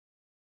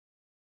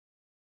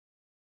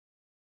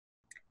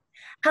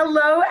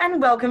Hello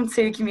and welcome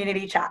to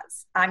Community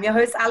Chats. I'm your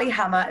host, Aley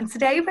Hammer, and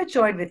today we're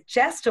joined with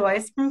Jess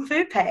Joyce from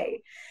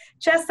Fupay.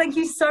 Jess, thank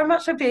you so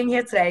much for being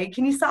here today.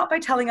 Can you start by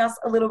telling us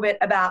a little bit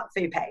about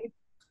Fupay?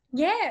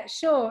 Yeah,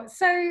 sure.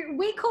 So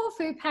we call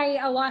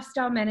Fupay a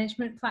lifestyle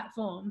management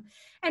platform.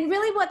 And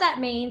really what that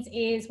means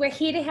is we're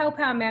here to help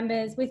our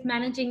members with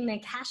managing their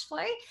cash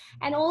flow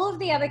and all of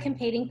the other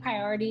competing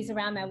priorities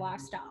around their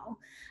lifestyle.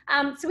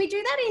 So we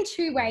do that in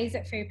two ways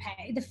at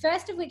Fupay. The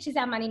first of which is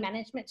our money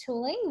management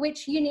tooling,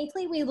 which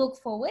uniquely we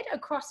look forward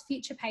across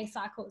future pay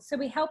cycles. So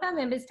we help our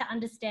members to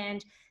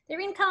understand their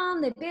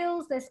income, their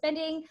bills, their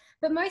spending,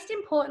 but most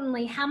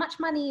importantly, how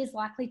much money is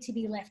likely to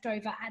be left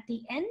over at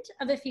the end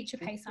of a future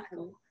pay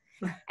cycle.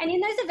 And in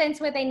those events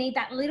where they need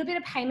that little bit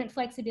of payment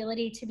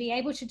flexibility to be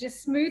able to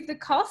just smooth the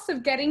costs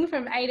of getting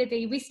from A to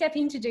B, we step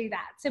in to do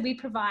that. So we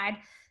provide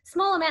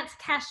small amounts of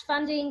cash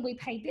funding, we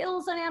pay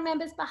bills on our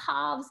members'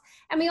 behalves,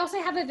 and we also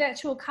have a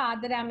virtual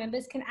card that our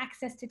members can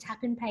access to tap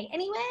and pay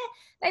anywhere.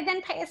 They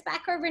then pay us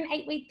back over an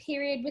 8-week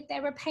period with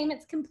their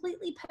repayments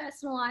completely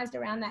personalised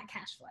around that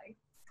cash flow.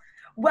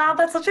 Wow,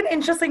 that's such an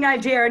interesting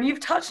idea, and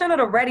you've touched on it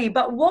already,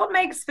 but what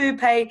makes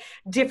Fupay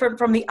different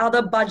from the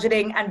other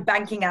budgeting and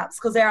banking apps?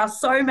 Because there are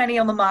so many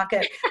on the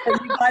market, and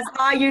you guys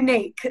are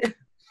unique.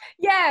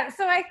 Yeah,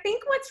 so I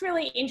think what's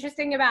really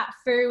interesting about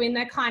Fu in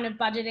the kind of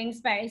budgeting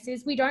space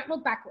is we don't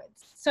look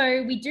backwards.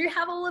 So we do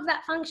have all of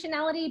that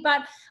functionality,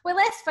 but we're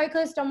less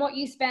focused on what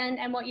you spend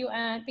and what you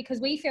earn because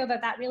we feel that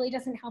that really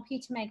doesn't help you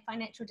to make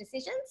financial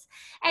decisions.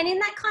 And in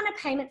that kind of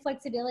payment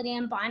flexibility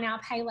and buy now,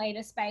 pay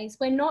later space,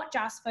 we're not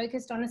just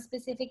focused on a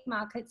specific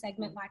market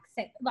segment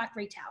like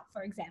retail,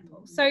 for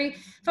example. So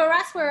for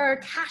us, we're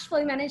a cash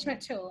flow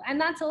management tool, and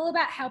that's all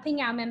about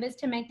helping our members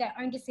to make their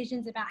own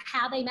decisions about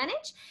how they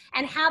manage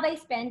and how they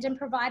spend and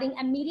providing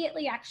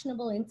immediately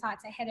actionable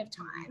insights ahead of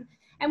time.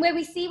 And where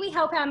we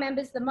help our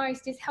members the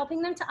most is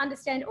helping them to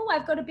understand, oh,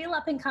 I've got a bill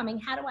up and coming.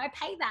 How do I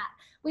pay that?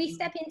 We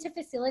step in to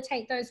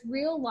facilitate those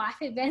real life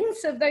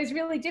events of those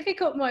really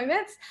difficult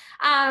moments,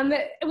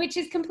 which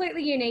is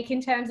completely unique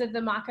in terms of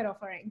the market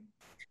offering.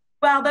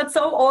 Wow, that's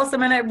so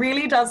awesome. And it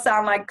really does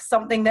sound like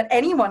something that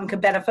anyone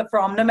could benefit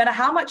from, no matter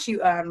how much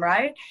you earn,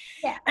 right?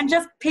 Yeah. And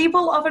just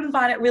people often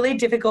find it really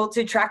difficult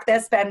to track their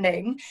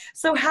spending.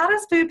 So how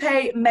does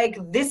Fupay make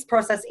this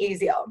process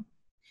easier?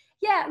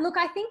 Yeah, look,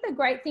 I think the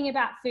great thing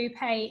about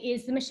Fupay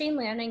is the machine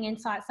learning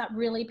insights that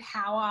really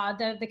power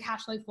the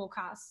cash flow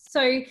forecasts.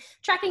 So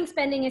tracking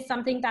spending is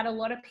something that a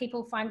lot of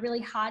people find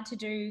really hard to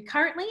do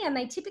currently, and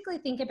they typically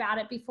think about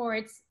it before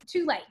it's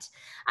too late.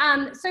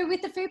 So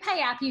with the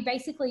Fupay app, you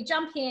basically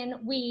jump in,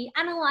 we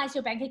analyze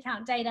your bank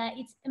account data.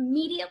 It's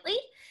immediately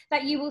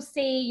that you will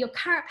see your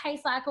current pay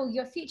cycle,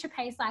 your future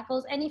pay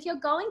cycles, and if you're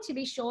going to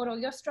be short or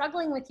you're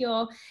struggling with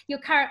your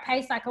current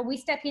pay cycle, we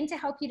step in to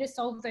help you to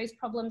solve those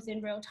problems in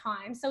real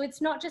time. So it's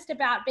not just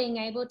about being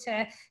able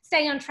to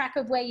stay on track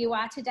of where you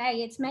are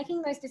today, it's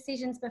making those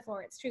decisions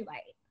before it's too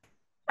late.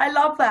 I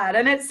love that.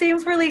 And it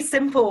seems really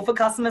simple for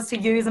customers to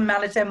use and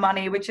manage their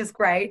money, which is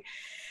great.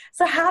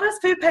 So how does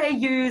Fupay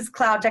use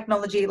cloud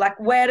technology? Like,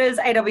 where does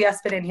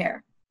AWS fit in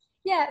here?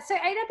 Yeah, so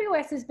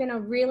AWS has been a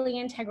really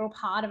integral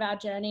part of our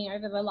journey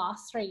over the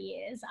last 3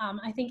 years.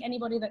 I think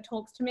anybody that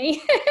talks to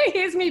me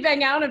hears me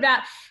bang out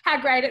about how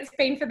great it's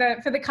been for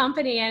the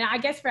company and I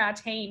guess for our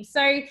team.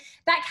 So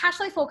that cash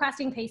flow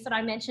forecasting piece that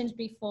I mentioned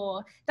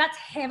before, that's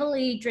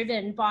heavily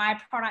driven by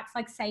products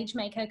like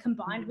SageMaker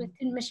combined with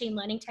machine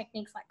learning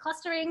techniques like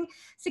clustering.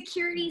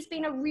 Security has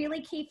been a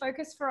really key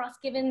focus for us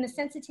given the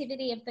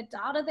sensitivity of the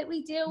data that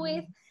we deal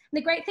with. The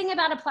great thing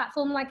about a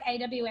platform like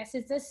AWS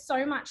is there's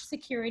so much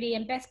security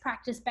and best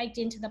practice baked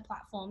into the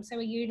platform. So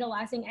we're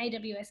utilizing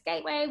AWS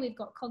Gateway, we've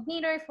got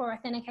Cognito for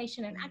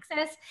authentication and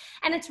access,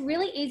 and it's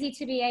really easy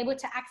to be able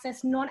to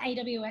access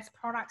non-AWS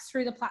products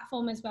through the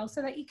platform as well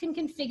so that you can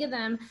configure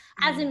them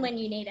as and when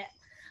you need it.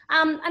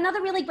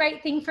 Another really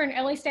great thing for an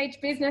early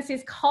stage business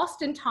is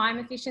cost and time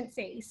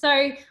efficiency.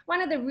 So one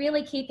of the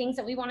really key things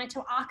that we wanted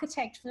to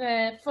architect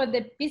for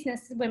the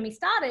business when we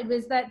started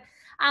was that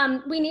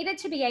we needed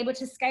to be able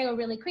to scale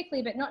really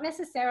quickly, but not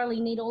necessarily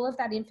need all of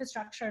that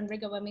infrastructure and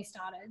rigor when we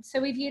started. So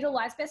we've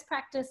utilized best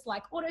practice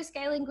like auto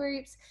scaling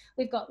groups,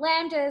 we've got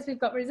Lambdas, we've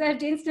got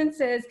reserved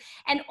instances,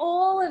 and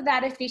all of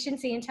that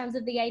efficiency in terms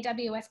of the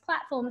AWS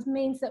platforms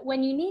means that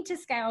when you need to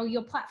scale,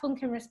 your platform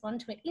can respond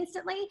to it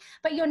instantly,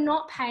 but you're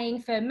not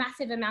paying for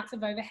massive amounts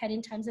of overhead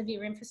in terms of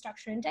your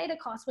infrastructure and data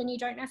costs when you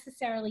don't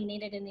necessarily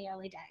need it in the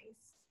early days.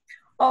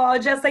 Oh,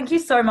 Jess, thank you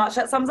so much.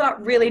 That sums it up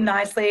really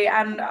nicely,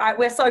 and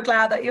we're so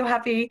glad that you're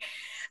happy.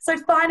 So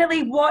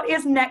finally, what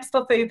is next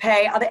for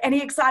Fupay? Are there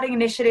any exciting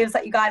initiatives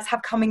that you guys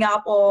have coming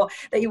up or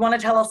that you want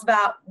to tell us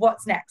about?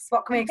 What's next?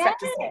 What can we expect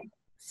to see?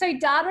 So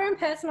data and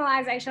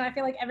personalization, I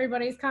feel like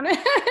everybody's kind of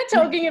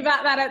talking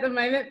about that at the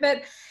moment,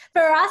 but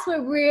for us,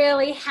 we're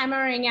really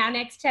hammering our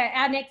next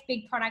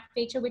big product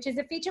feature, which is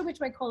a feature which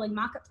we're calling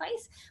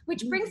Marketplace,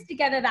 which brings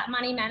together that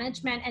money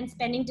management and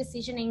spending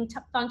decisioning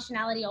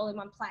functionality all in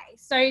one place.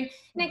 So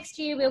next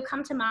year, we'll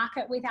come to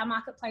market with our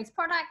Marketplace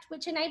product,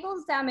 which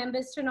enables our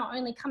members to not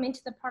only come into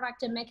the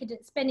product and make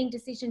a spending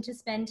decision to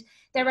spend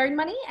their own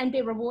money and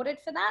be rewarded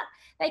for that.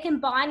 They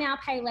can buy now,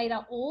 pay later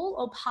all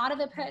or part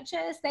of a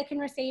purchase. They can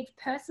receive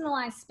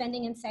personalized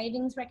spending and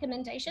savings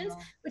recommendations,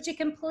 which are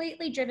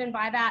completely driven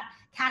by that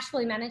cash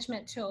flow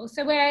management tool.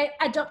 So we're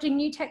adopting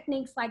new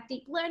techniques like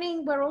deep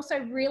learning. We're also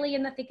really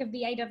in the thick of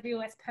the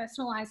AWS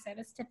personalized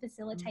service to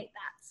facilitate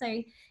that. So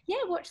yeah,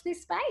 watch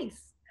this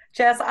space.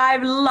 Jess,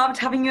 I've loved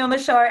having you on the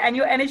show, and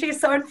your energy is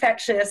so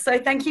infectious. So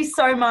thank you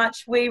so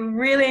much. We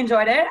really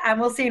enjoyed it, and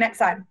we'll see you next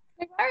time.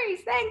 No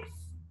worries. Thanks.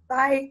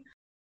 Bye.